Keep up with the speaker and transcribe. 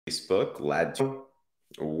Facebook. Glad to.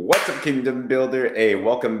 What's up, Kingdom Builder? Hey,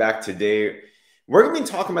 welcome back. Today, we're going to be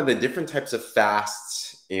talking about the different types of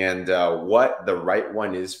fasts and what the right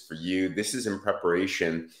one is for you. This is in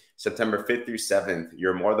preparation, September 5th through 7th.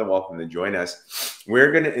 You're more than welcome to join us.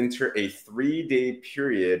 We're going to enter a 3-day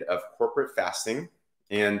period of corporate fasting.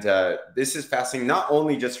 And this is fasting not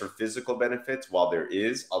only just for physical benefits, while there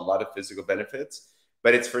is a lot of physical benefits,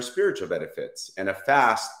 but it's for spiritual benefits. And a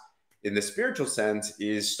fast, in the spiritual sense,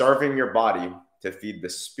 is starving your body to feed the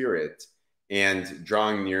spirit and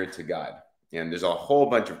drawing near to God. And there's a whole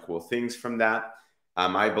bunch of cool things from that.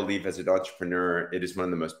 I believe as an entrepreneur, it is one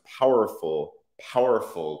of the most powerful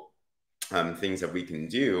things that we can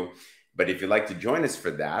do. But if you'd like to join us for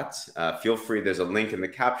that, feel free. There's a link in the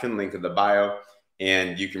caption, link in the bio,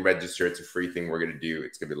 and you can register. It's a free thing we're going to do.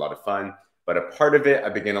 It's going to be a lot of fun. But a part of it, I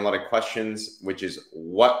begin a lot of questions, which is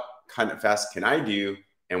what kind of fast can I do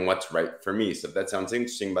and what's right for me? So if that sounds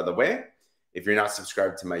interesting, by the way, if you're not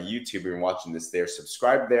subscribed to my YouTube and you're watching this there,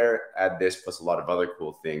 subscribe there, add this, plus a lot of other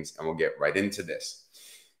cool things, and we'll get right into this.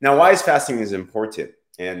 Now, why is fasting is important?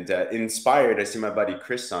 And inspired, I see my buddy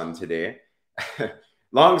Chris on today.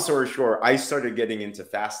 Long story short, I started getting into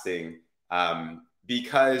fasting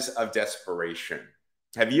because of desperation.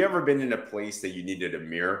 Have you ever been in a place that you needed a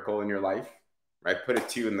miracle in your life? Right? Put it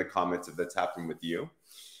too in the comments if that's happened with you.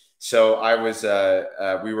 So I was,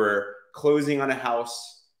 we were closing on a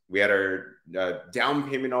house. We had our down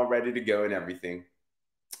payment all ready to go and everything.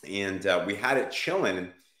 And we had it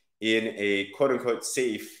chilling in a quote unquote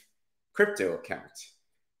safe crypto account.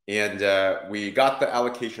 And we got the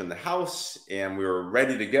allocation of the house and we were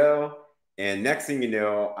ready to go. And next thing you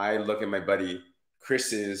know, I look at my buddy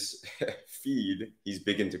Chris's feed. He's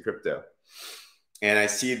big into crypto. And I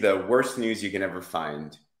see the worst news you can ever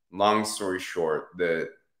find. Long story short, the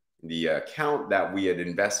account that we had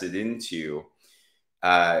invested into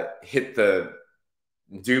hit the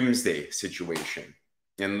doomsday situation.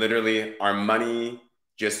 And literally our money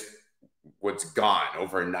just was gone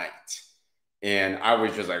overnight. And I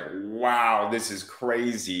was just like, wow, this is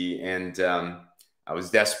crazy. And I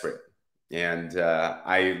was desperate. And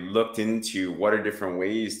I looked into what are different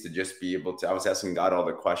ways to just be able to, I was asking God all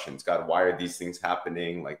the questions. God, why are these things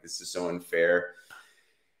happening? Like, this is so unfair.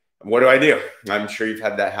 What do I do? I'm sure you've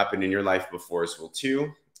had that happen in your life before as well,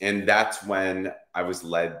 too. And that's when I was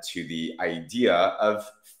led to the idea of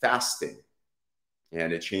fasting.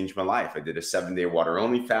 And it changed my life. I did a 7-day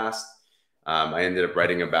water-only fast. I ended up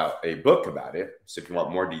writing about a book about it. So if you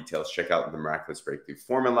want more details, check out the Miraculous Breakthrough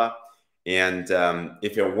Formula. And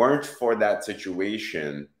if it weren't for that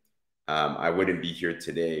situation, I wouldn't be here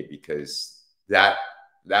today, because that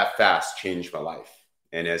fast changed my life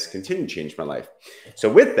and has continued to change my life.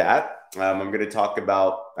 So with that, I'm going to talk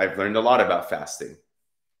about, I've learned a lot about fasting,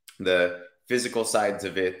 the physical sides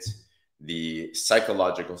of it, the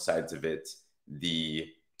psychological sides of it, the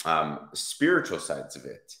spiritual sides of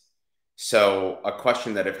it. So a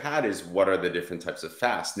question that I've had is, what are the different types of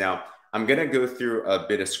fast? Now, I'm going to go through a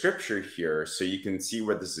bit of scripture here so you can see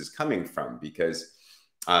where this is coming from, because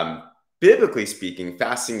biblically speaking,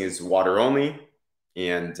 fasting is water only.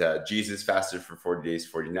 And Jesus fasted for 40 days,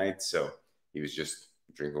 40 nights. So he was just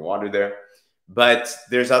drinking water there. But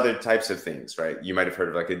there's other types of things, right? You might have heard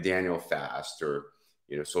of like a Daniel fast or,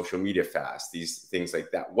 social media fast, these things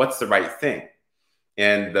like that. What's the right thing?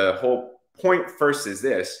 And the whole point first is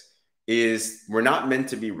this, is we're not meant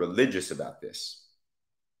to be religious about this,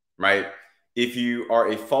 right? If you are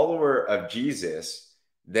a follower of Jesus,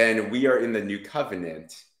 then we are in the new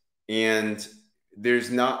covenant and there's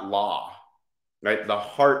not law, right? The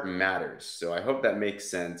heart matters. So I hope that makes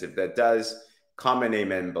sense. If that does, comment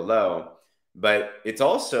amen below. But it's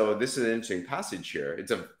also, this is an interesting passage here.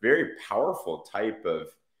 It's a very powerful type of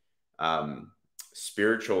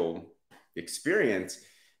spiritual experience.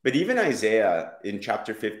 But even Isaiah in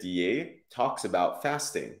chapter 58 talks about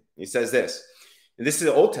fasting. He says this, and this is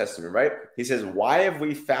the Old Testament, right? He says, why have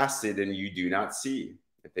we fasted and you do not see?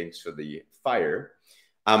 Thanks for the fire.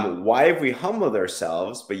 Why have we humbled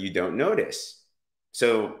ourselves, but you don't notice?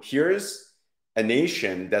 So here's a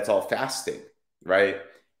nation that's all fasting, right?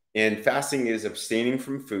 And fasting is abstaining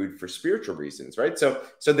from food for spiritual reasons, right? So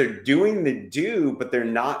they're doing the do, but they're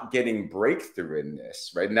not getting breakthrough in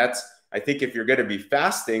this, right? And that's, I think if you're going to be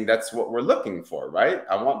fasting, that's what we're looking for, right?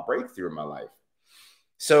 I want breakthrough in my life.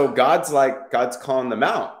 So God's calling them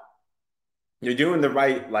out. You're doing the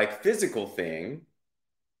right, like, physical thing,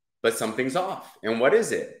 but something's off. And what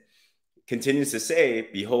is it? It continues to say,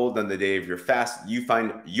 behold, on the day of your fast, you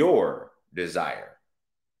find your desire.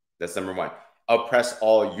 That's number one. Oppress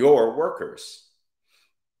all your workers.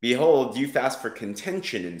 Behold, you fast for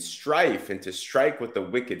contention and strife and to strike with the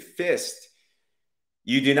wicked fist.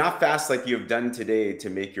 You do not fast like you have done today to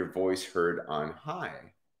make your voice heard on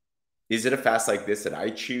high. Is it a fast like this that I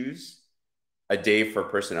choose? A day for a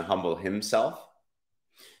person to humble himself?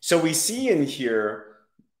 So we see in here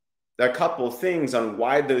a couple things on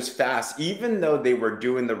why those fasts, even though they were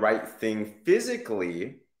doing the right thing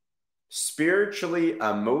physically, spiritually,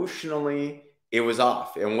 emotionally, it was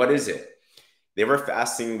off. And what is it? They were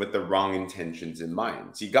fasting with the wrong intentions in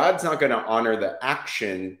mind. See, God's not going to honor the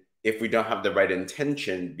action if we don't have the right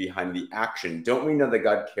intention behind the action. Don't we know that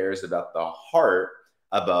God cares about the heart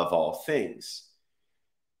above all things?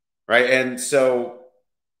 Right? And so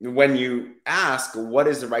when you ask, what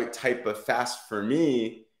is the right type of fast for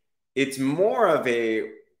me? It's more of a,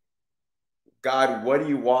 God, what do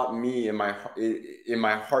you want me in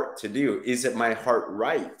my heart to do? Is it my heart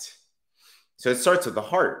right? So it starts with the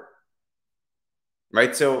heart,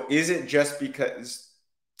 right? So is it just because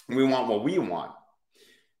we want what we want?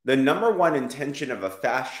 The number one intention of a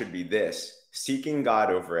fast should be this: seeking God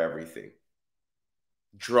over everything,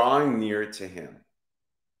 drawing near to him.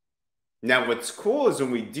 Now, what's cool is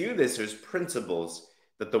when we do this, there's principles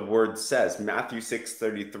that the word says. Matthew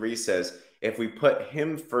 6:33 says, if we put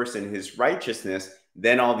him first in his righteousness,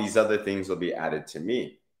 then all these other things will be added to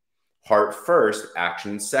me. Heart first,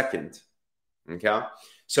 action second. Okay?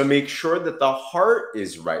 So make sure that the heart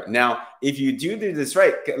is right. Now, if you do this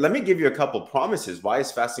right, let me give you a couple promises. Why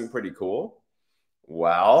is fasting pretty cool?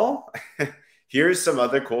 Well, here's some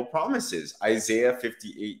other cool promises. Isaiah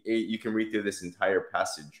 58:8. You can read through this entire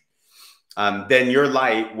passage. Then your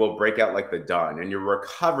light will break out like the dawn, and your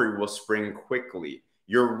recovery will spring quickly.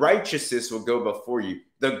 Your righteousness will go before you.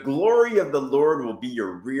 The glory of the Lord will be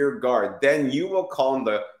your rear guard. Then you will call, and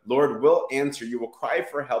the Lord will answer. You will cry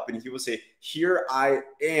for help, and he will say, here I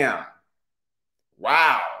am.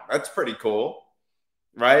 Wow, that's pretty cool,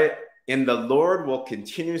 right? And the Lord will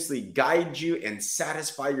continuously guide you and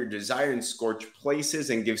satisfy your desire in scorched places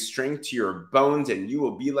and give strength to your bones. And you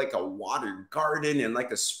will be like a watered garden and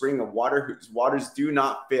like a spring of water whose waters do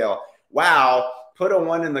not fail. Wow. Put a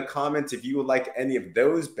 1 in the comments if you would like any of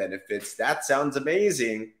those benefits. That sounds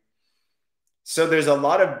amazing. So there's a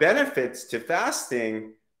lot of benefits to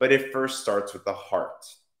fasting, but it first starts with the heart.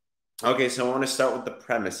 Okay, so I want to start with the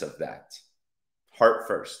premise of that. Heart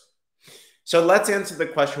first. So let's answer the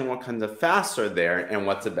question, what kinds of fasts are there and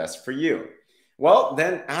what's the best for you? Well,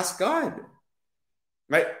 then ask God,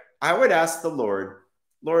 right? I would ask the Lord,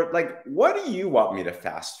 like, what do you want me to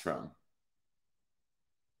fast from?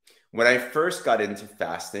 When I first got into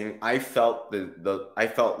fasting, I felt I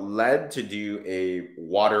felt led to do a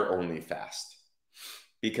water only fast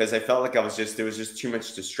because I felt like there was just too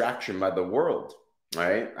much distraction by the world,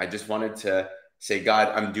 right? I just wanted to say,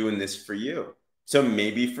 God, I'm doing this for you. So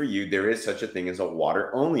maybe for you, there is such a thing as a water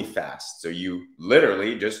only fast. So you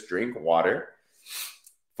literally just drink water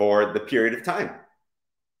for the period of time.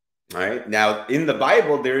 All right. Now, in the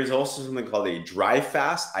Bible, there is also something called a dry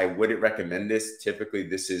fast. I wouldn't recommend this. Typically,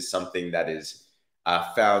 this is something that is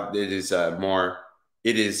found. It is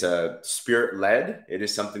spirit led. It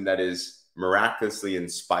is something that is miraculously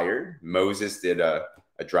inspired. Moses did a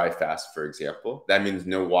dry fast, for example. That means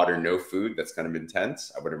no water, no food. That's kind of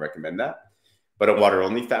intense. I wouldn't recommend that. But a water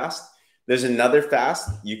only fast. There's another fast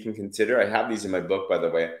you can consider. I have these in my book, by the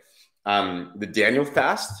way. The Daniel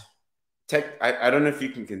fast. I don't know if you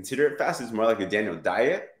can consider it fast. It's more like a Daniel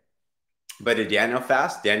diet, but a Daniel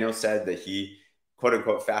fast. Daniel said that he, quote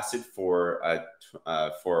unquote, fasted for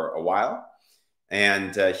a while,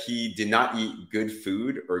 and he did not eat good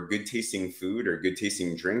food or good tasting food or good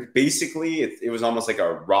tasting drink. Basically, it was almost like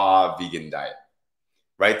a raw vegan diet,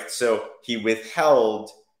 right? So he withheld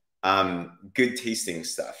good tasting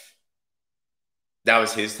stuff. That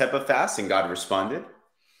was his type of fast, and God responded.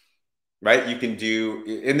 Right? You can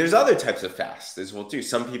do, and there's other types of fasts as well too.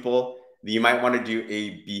 Some people, you might want to do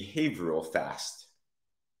a behavioral fast,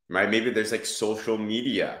 right? Maybe there's like social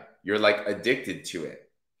media. You're like addicted to it.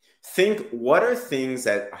 Think, what are things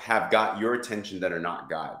that have got your attention that are not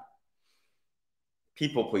God?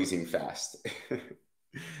 People pleasing fast,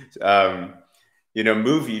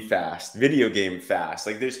 movie fast, video game fast.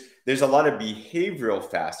 Like there's a lot of behavioral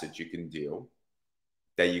fasts that you can do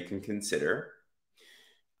that you can consider.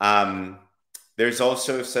 There's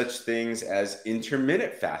also such things as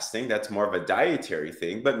intermittent fasting. That's more of a dietary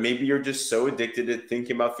thing, but maybe you're just so addicted to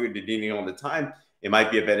thinking about food and eating all the time. It might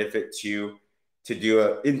be a benefit to do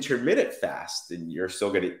an intermittent fast, and you're still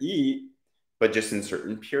going to eat, but just in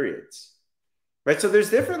certain periods, right? So there's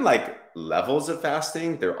different like levels of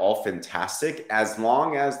fasting. They're all fantastic as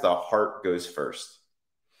long as the heart goes first.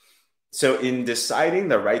 So in deciding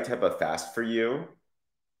the right type of fast for you,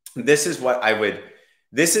 this is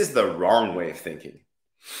the wrong way of thinking.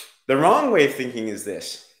 The wrong way of thinking is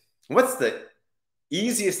this. What's the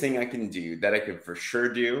easiest thing I can do that I can for sure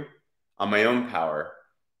do on my own power?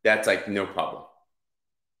 That's like no problem.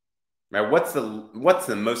 Right? What's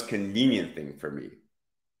the most convenient thing for me?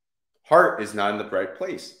 Heart is not in the right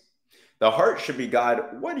place. The heart should be,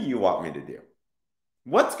 God, what do you want me to do?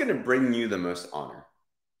 What's going to bring you the most honor?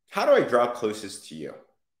 How do I draw closest to you?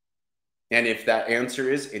 And if that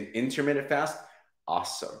answer is an intermittent fast,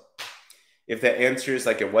 awesome. If that answer is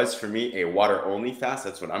like it was for me, a water only fast,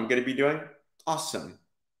 that's what I'm going to be doing, awesome.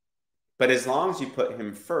 But as long as you put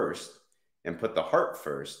him first and put the heart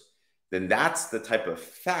first, then that's the type of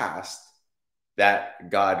fast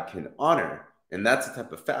that God can honor. And that's the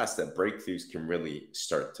type of fast that breakthroughs can really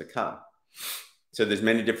start to come. So there's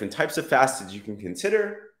many different types of fasts that you can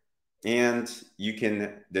consider, and you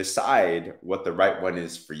can decide what the right one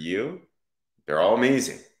is for you. They're all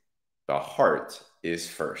amazing. The heart is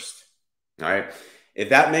first. All right. If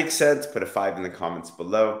that makes sense, put a 5 in the comments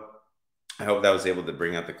below. I hope that was able to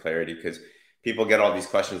bring out the clarity, because people get all these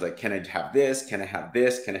questions like, can I have this? Can I have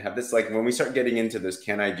this? Can I have this? Like when we start getting into this,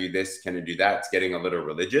 can I do this? Can I do that? It's getting a little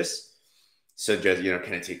religious. So just,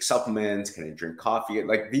 can I take supplements? Can I drink coffee?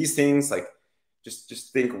 Like these things, like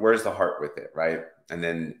just think, where's the heart with it, right? And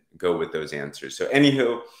then go with those answers. So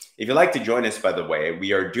anywho, if you'd like to join us, by the way,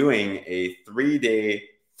 we are doing a 3-day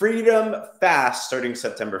freedom fast starting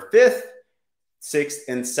September 5th, 6th,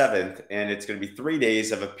 and 7th. And it's going to be 3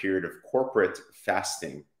 days of a period of corporate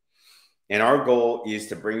fasting. And our goal is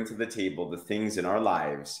to bring to the table the things in our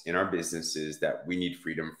lives, in our businesses, that we need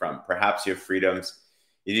freedom from. Perhaps you have freedoms.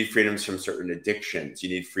 You need freedoms from certain addictions. You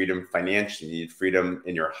need freedom financially. You need freedom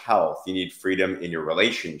in your health. You need freedom in your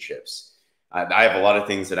relationships. I have a lot of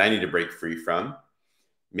things that I need to break free from.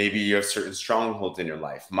 Maybe you have certain strongholds in your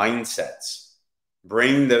life, mindsets.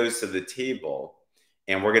 Bring those to the table,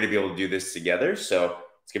 and we're going to be able to do this together. So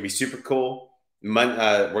it's going to be super cool.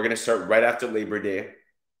 We're going to start right after Labor Day,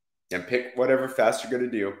 and pick whatever fast you're going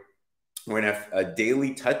to do. We're going to have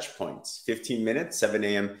daily touch points, 15 minutes, 7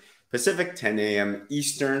 a.m. Pacific, 10 a.m.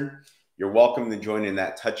 Eastern. You're welcome to join in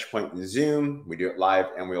that touch point in Zoom. We do it live,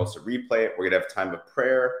 and we also replay it. We're going to have time of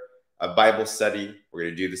prayer, a Bible study. We're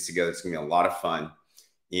going to do this together. It's going to be a lot of fun.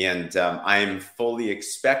 And I'm fully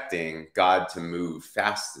expecting God to move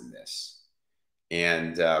fast in this.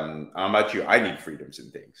 And how about you? I need freedoms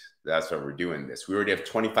and things. That's why we're doing this. We already have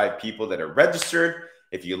 25 people that are registered.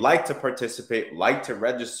 If you'd like to participate, like to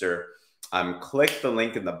register, click the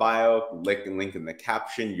link in the bio, click the link in the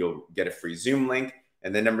caption. You'll get a free Zoom link.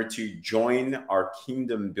 And then number 2, join our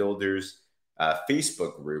Kingdom Builders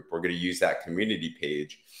Facebook group. We're going to use that community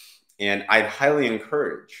page. And I'd highly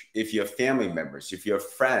encourage, if you have family members, if you have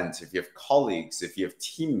friends, if you have colleagues, if you have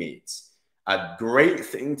teammates, a great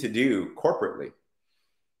thing to do corporately.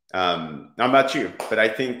 Not about you, but I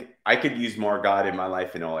think I could use more God in my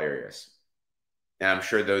life in all areas. And I'm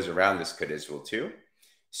sure those around us could as well too.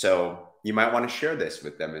 So you might want to share this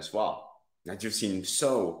with them as well. I've just seen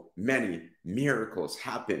so many miracles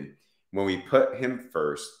happen when we put him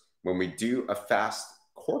first, when we do a fast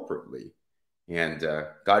corporately, and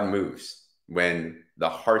God moves when the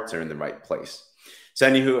hearts are in the right place. So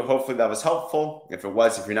anywho, hopefully that was helpful. If it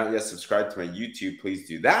was, if you're not yet subscribed to my YouTube, please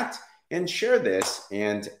do that and share this,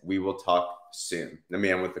 and we will talk soon. Let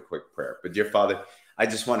me end with a quick prayer. But dear Father, I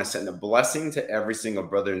just want to send a blessing to every single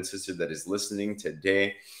brother and sister that is listening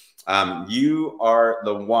today. You are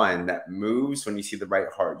the one that moves when you see the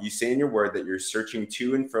right heart. You say in your word that you're searching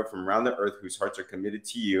to and fro from around the earth whose hearts are committed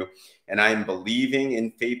to you. And I am believing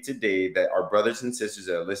in faith today that our brothers and sisters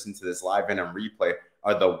that are listening to this live and on replay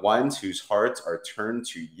are the ones whose hearts are turned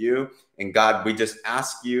to you. And God, we just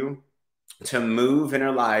ask you to move in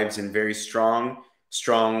our lives in very strong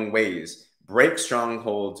ways. Break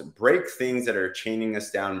strongholds, break things that are chaining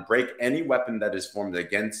us down, break any weapon that is formed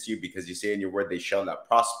against you, because you say in your word, they shall not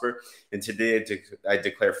prosper. And today I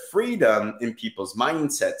declare freedom in people's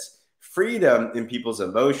mindsets, freedom in people's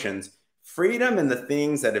emotions, freedom in the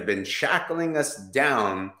things that have been shackling us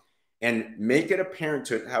down, and make it apparent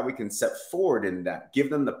to how we can step forward in that. Give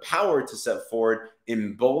them the power to step forward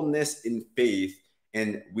in boldness, in faith.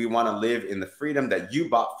 And we want to live in the freedom that you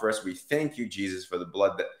bought for us. We thank you, Jesus, for the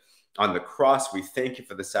blood that on the cross. We thank you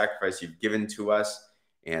for the sacrifice you've given to us.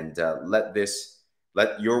 And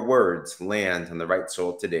let your words land on the right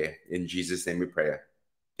soul today. In Jesus' name we pray.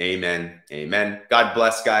 Amen. Amen. God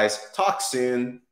bless, guys. Talk soon.